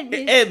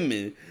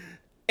Edmond.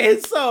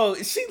 And so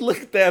she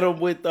looked at him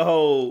with the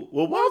whole.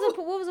 Well, what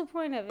was the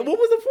point of it? What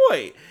was the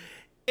point?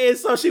 And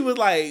so she was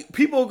like,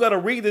 people are going to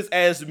read this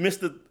as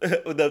Mr.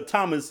 the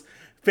Thomas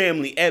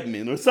family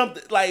Edmond or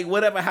something, like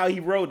whatever, how he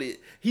wrote it.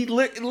 He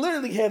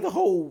literally had the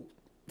whole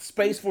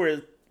space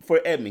for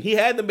Edmond. He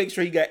had to make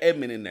sure he got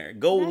Edmond in there,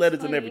 gold letters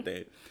funny. And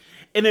everything.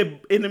 And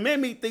it made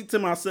me think to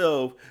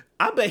myself,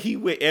 I bet he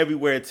went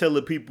everywhere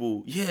telling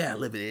people, yeah, I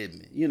live in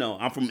Edmond. You know,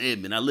 I'm from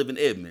Edmond. I live in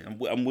Edmond.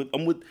 I'm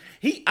with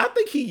I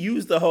think he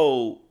used the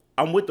whole,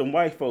 I'm with the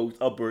white folks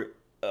up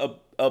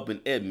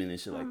in Edmond and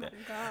shit like that.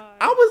 God.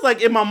 I was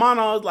like, in my mind,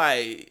 I was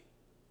like,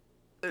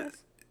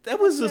 that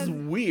was just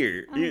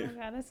weird. Oh my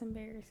God, that's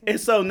embarrassing. And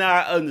so now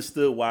I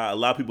understood why a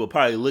lot of people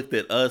probably looked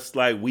at us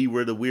like we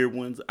were the weird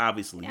ones,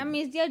 obviously. I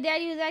mean, your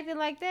daddy was acting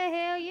like that,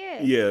 hell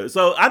yeah. Yeah,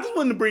 so I just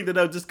wanted to bring that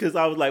up just because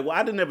I was like, well,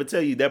 I didn't ever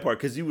tell you that part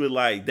because you were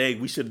like, dang,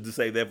 we should have just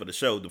saved that for the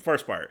show, the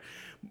first part.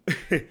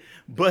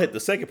 But the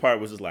second part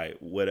was just like,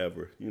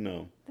 whatever, you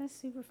know. That's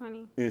super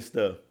funny. And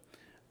stuff.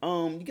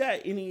 You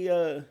got any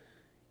other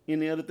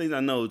things?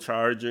 I know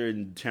Charger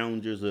and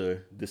Challengers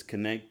are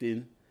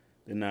disconnecting.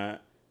 They're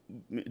not.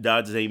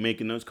 Dodgers ain't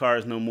making those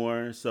cars no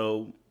more.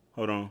 So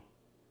hold on.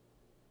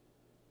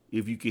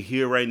 If you can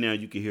hear right now,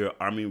 you can hear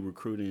Army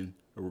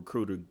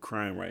recruiter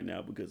crying right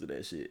now because of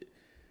that shit.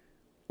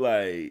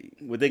 Like,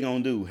 what they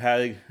gonna do?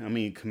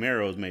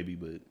 Camaros maybe,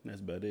 but that's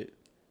about it.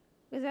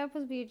 Was that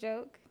supposed to be a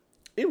joke?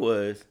 It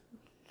was.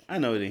 I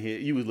know it didn't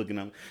hit. You was looking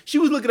up. She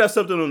was looking up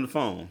something on the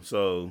phone.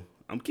 So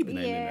I'm keeping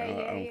that in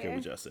there. I don't care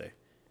what y'all say.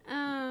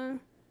 Let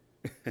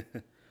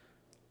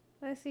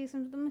me see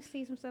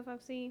some stuff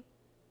I've seen.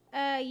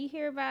 You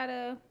hear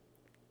about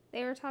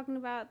they were talking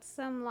about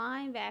some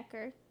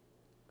linebacker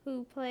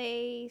who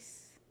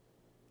plays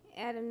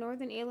at a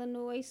Northern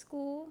Illinois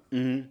school.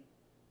 Mm-hmm.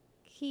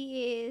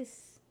 He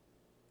is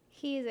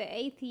an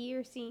 8th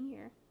year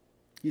senior.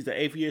 He's an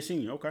 8th year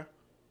senior, okay.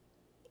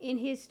 In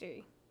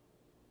history.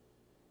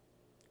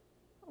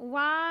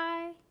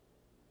 Why?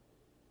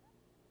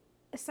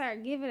 Sir,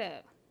 give it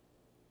up.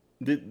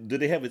 Did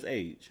they have his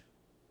age?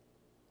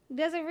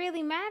 Does it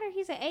really matter?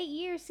 He's an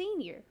 8-year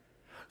senior.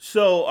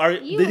 So,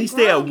 did he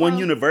stay at one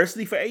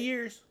university for 8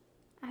 years?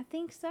 I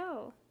think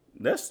so.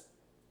 That's.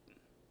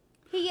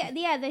 He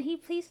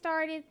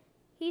started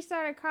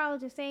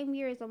college the same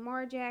year as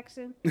Lamar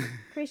Jackson,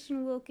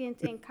 Christian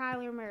Wilkins, and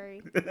Kyler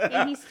Murray,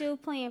 and he's still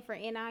playing for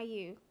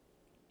NIU.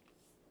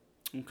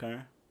 Okay,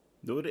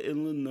 Northern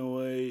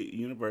Illinois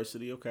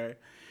University. Okay,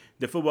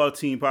 the football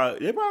team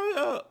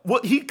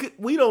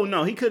we don't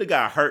know. He could have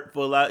got hurt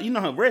for a lot. You know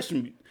how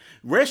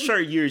red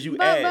shirt years you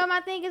add. But my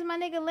thing is, my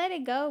nigga, let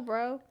it go,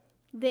 bro.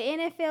 The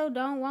NFL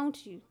don't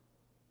want you.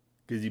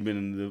 Because you've been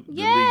in the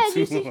league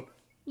too long.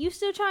 You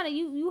still trying to,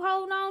 you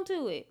holding on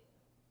to it.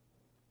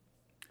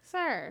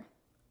 Sir.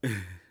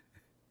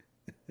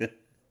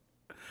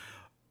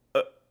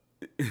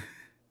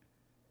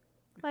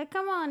 Like,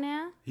 come on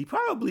now. He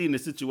probably in a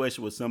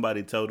situation where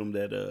somebody told him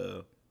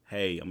that,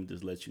 hey, I'm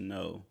just let you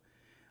know,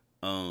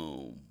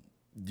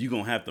 you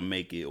gonna have to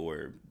make it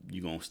or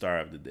you gonna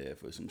starve to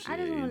death or some shit.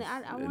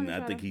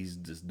 I think he's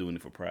just doing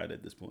it for pride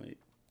at this point.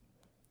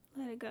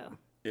 Let it go.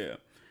 Yeah.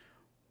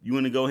 You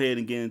want to go ahead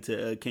and get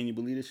into Can You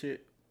Believe This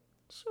Shit?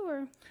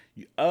 Sure.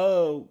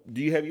 Do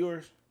you have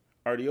yours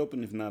already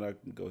open? If not, I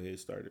can go ahead and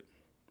start it.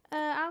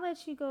 I'll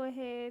let you go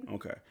ahead.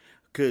 Okay.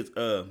 Because,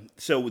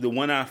 so the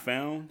one I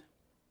found,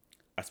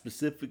 I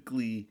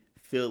specifically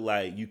feel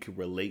like you can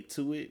relate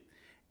to it.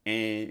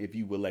 And if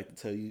you would like to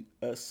tell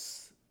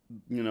us,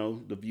 you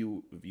know, the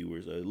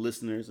viewers,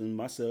 listeners, and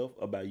myself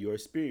about your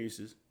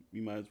experiences,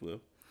 you might as well.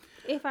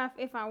 If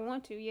I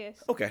want to,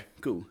 yes. Okay,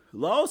 cool.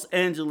 Los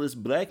Angeles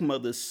black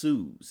mother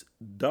sues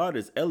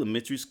daughter's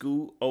elementary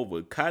school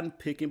over cotton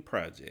picking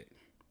project.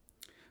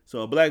 So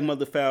a black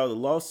mother filed a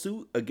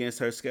lawsuit against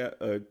her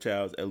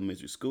child's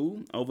elementary school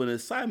over an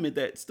assignment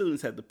that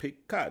students had to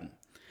pick cotton.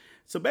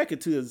 So back in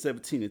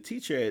 2017, a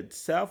teacher at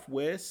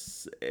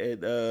Southwest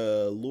at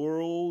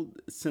Laurel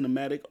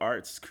Cinematic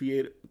Arts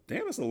created.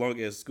 Damn, that's a long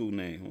ass school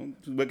name.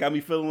 But got me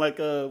feeling like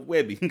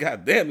Webby.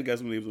 God damn, it got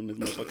some names on this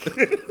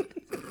motherfucker.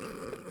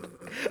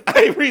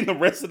 I ain't reading the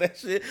rest of that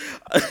shit.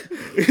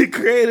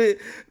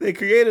 They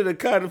created a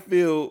cotton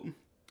field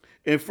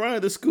in front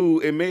of the school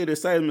and made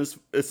assignments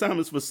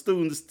for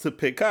students to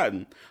pick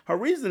cotton. Her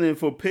reasoning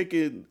for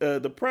picking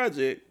the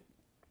project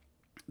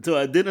to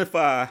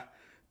identify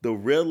the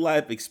real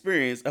life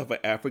experience of an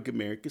African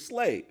American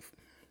slave.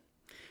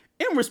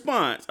 In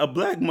response, a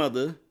black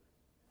mother,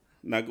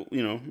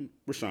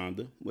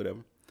 Rashonda, whatever,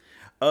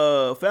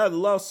 filed a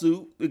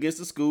lawsuit against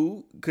the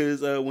school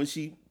because when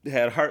she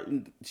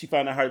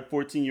found out her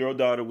 14-year-old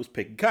daughter was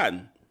picking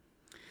cotton.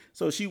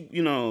 So she,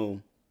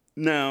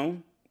 now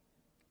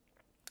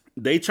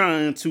they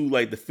trying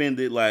to defend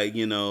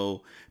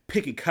it,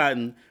 picking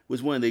cotton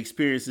was one of the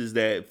experiences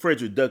that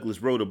Frederick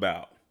Douglass wrote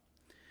about.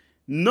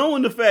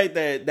 Knowing the fact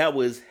that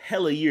was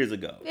hella years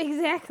ago.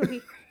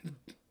 Exactly.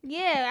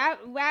 Yeah,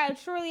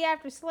 shortly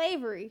after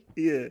slavery.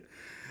 Yeah.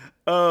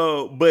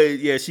 But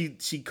yeah, she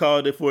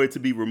called it for it to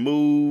be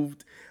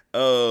removed.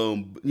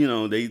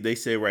 They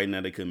said right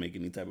now they couldn't make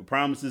any type of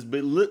promises,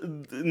 but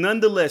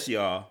nonetheless,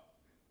 y'all,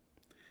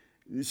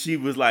 she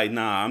was like,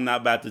 "Nah, I'm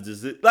not about to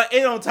just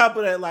And on top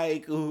of that,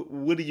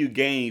 what do you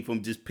gain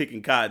from just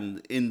picking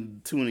cotton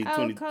in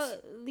 2020?"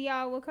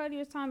 Y'all, what Cody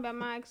was talking about,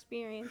 my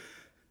experience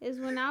is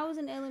when I was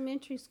in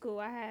elementary school,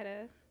 I had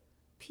a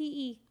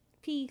PE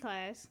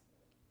class.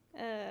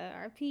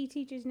 Our PE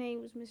teacher's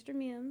name was Mr.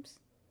 Mims.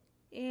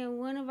 And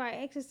one of our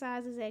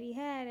exercises that he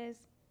had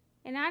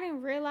and I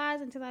didn't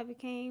realize until I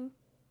became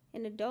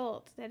an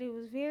adult that it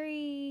was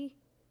very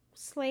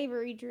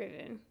slavery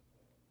driven.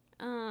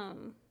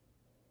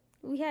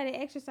 We had an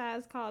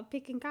exercise called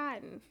picking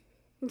cotton.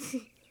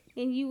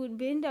 And you would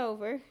bend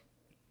over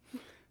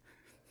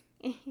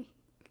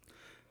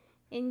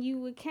and you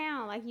would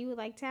count, you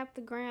would tap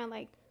the ground,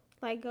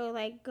 you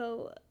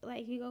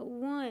go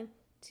 1,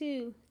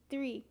 2,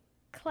 3,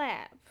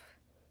 clap.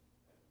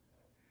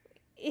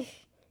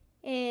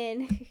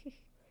 And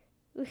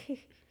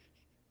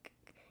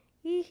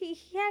he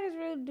had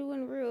us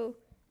doing real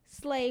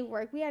slave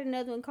work. We had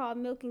another one called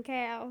milking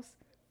cows,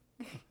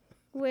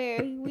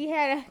 where we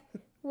had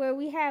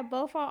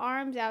both our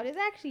arms out. It's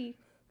actually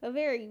a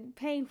very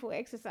painful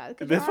exercise.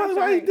 That's probably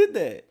why he did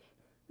that.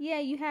 Yeah,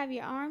 you have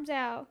your arms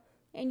out,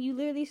 and you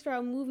literally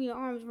start moving your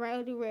arms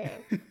round and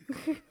round.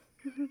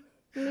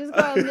 It's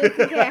called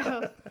milking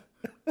cows.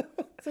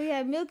 So you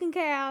have milking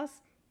cows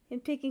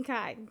and picking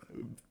cotton.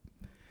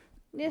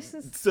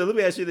 So let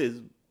me ask you this.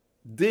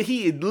 Did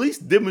he at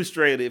least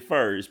demonstrate it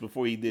first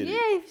before he did it?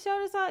 Yeah, he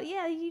showed us all.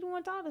 Yeah, he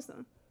taught us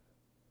them.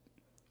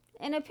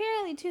 And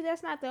apparently, too,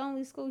 that's not the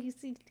only school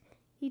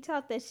he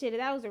taught that shit.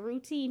 That was a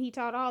routine. He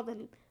taught all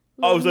the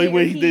so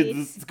when he did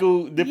the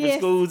school, different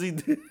schools, he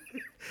did.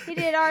 He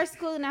did our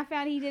school, and I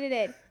found he did it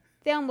at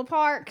Thelma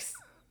Parks.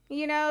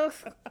 Yeah.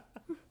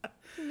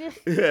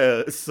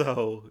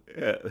 So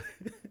yeah.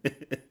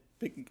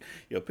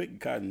 Picking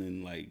cotton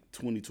in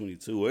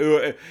 2022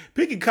 or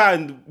picking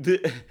cotton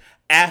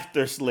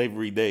after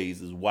slavery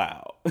days is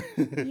wild.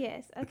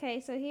 Yes. Okay.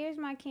 So here's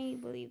my can you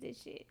believe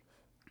this shit?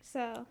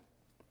 So,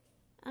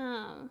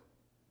 okay.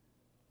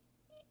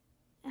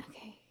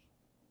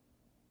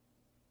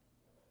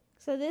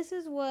 So this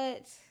is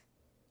what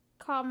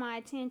caught my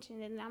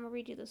attention, and I'm gonna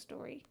read you the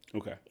story.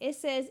 Okay. It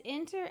says,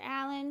 enter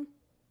Alan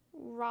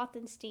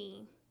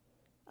Rothenstein,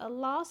 a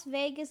Las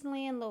Vegas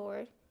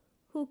landlord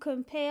who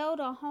compelled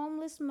a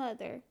homeless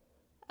mother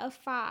of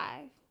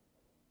 5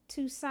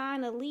 to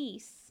sign a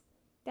lease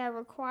that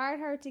required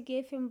her to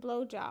give him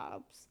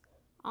blowjobs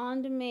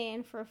on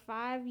demand for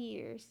 5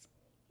 years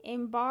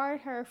and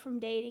barred her from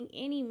dating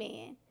any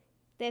man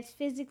that's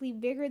physically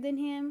bigger than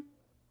him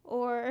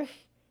or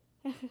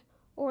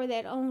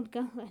that owned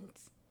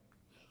guns.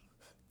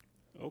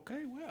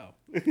 Okay, wow.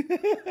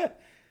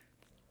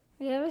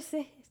 You ever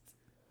said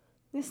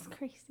this is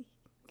crazy.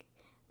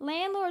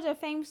 Landlords are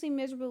famously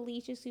miserable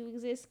leeches who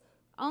exist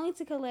only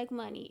to collect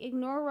money,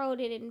 ignore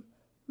rodent and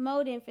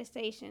mold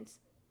infestations.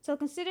 So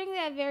considering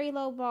that very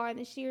low bar and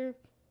the sheer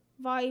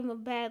volume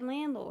of bad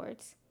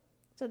landlords,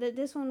 so that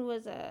this one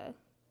was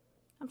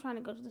I'm trying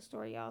to go to the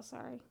story, y'all,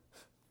 sorry.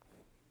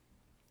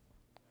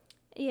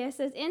 Yeah, it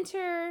says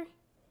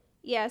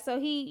so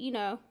he,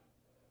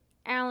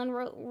 Alan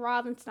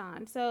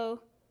Rothenstein.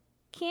 So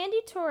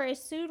Candy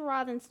Torres sued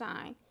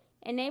Rothenstein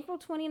in April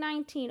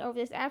 2019 over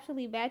this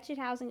absolutely batshit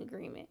housing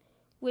agreement,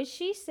 which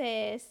she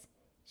says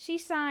she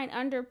signed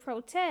under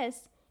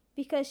protest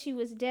because she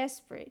was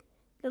desperate.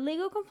 The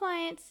legal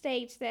complaint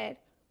states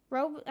that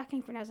I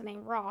can't pronounce the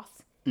name,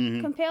 Roth,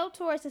 compelled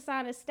Torres to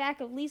sign a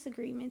stack of lease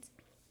agreements,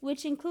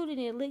 which included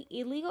an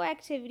illegal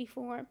activity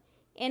form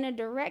and a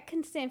direct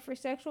consent for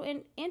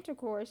sexual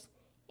intercourse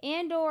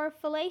and or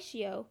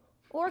fellatio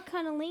or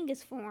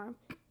cunnilingus form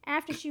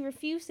after she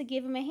refused to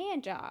give him a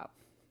hand job.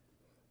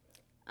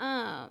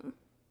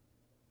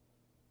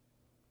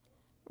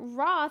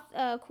 Roth,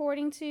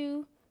 according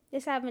to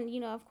this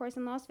happened, of course,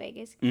 in Las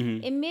Vegas,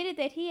 admitted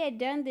that he had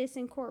done this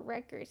in court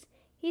records.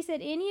 He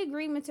said any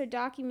agreements or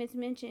documents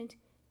mentioned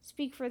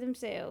speak for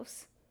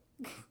themselves.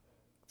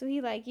 So he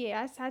like,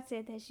 yeah, I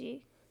said that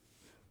shit.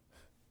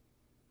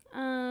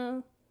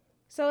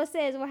 So it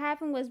says what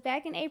happened was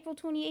back in April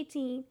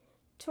 2018,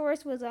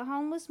 Torres was a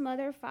homeless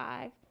mother of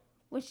 5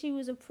 when she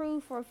was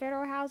approved for a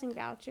federal housing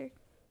voucher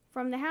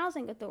from the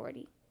Housing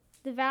Authority.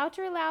 The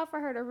voucher allowed for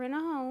her to rent a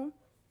home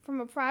from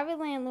a private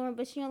landlord,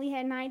 but she only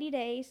had 90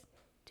 days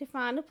to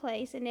find a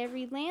place, and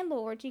every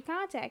landlord she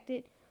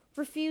contacted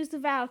refused the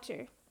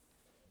voucher.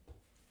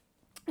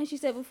 And she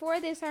said before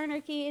this, her and her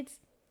kids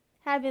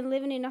had been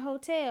living in a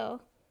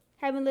hotel,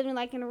 had been living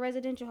like in a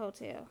residential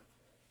hotel.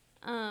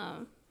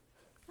 I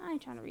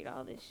ain't trying to read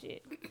all this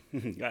shit.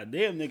 God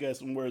damn, they got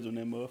some words on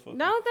that motherfucker.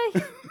 Don't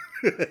they?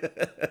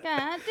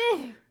 God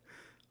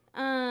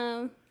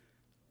damn.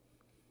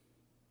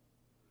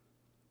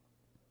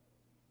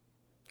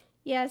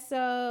 Yeah,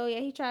 so,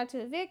 he tried to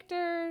evict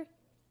her.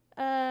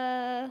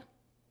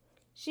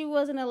 She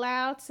wasn't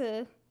allowed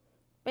to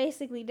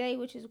basically date,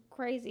 which is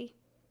crazy.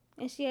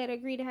 And she had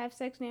agreed to have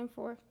sex with him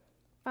for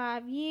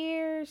 5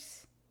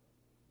 years.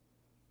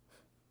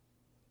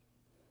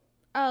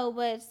 Oh,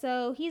 but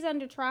so he's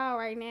under trial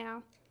right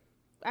now.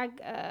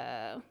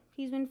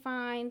 He's been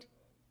fined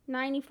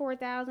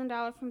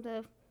 $94,000 from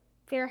the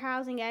Fair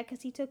Housing Act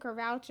because he took her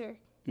voucher,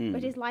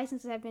 but his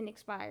licenses have been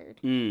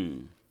expired.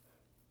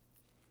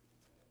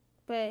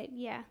 But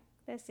yeah,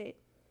 that's it.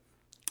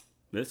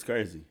 That's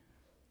crazy.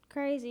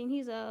 Crazy, and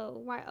he's a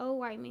old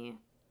white man.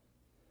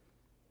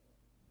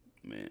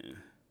 Man,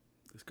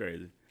 that's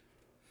crazy.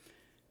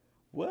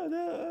 Well,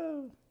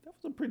 that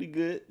was a pretty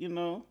good,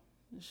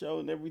 show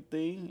and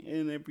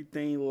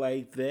everything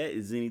like that.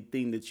 Is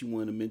anything that you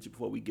want to mention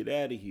before we get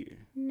out of here?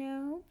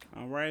 No.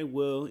 All right,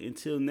 well,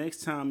 until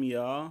next time,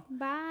 y'all.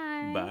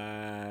 Bye.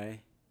 Bye.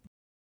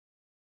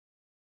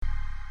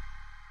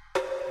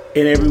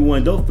 And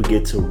everyone, don't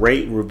forget to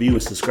rate, review,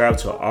 and subscribe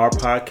to our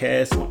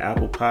podcast on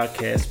Apple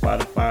Podcasts,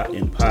 Spotify,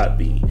 and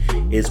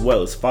Podbean, as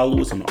well as follow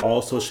us on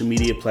all social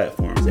media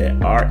platforms at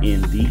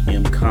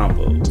RNDM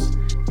Combos.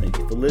 Thank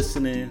you for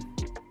listening.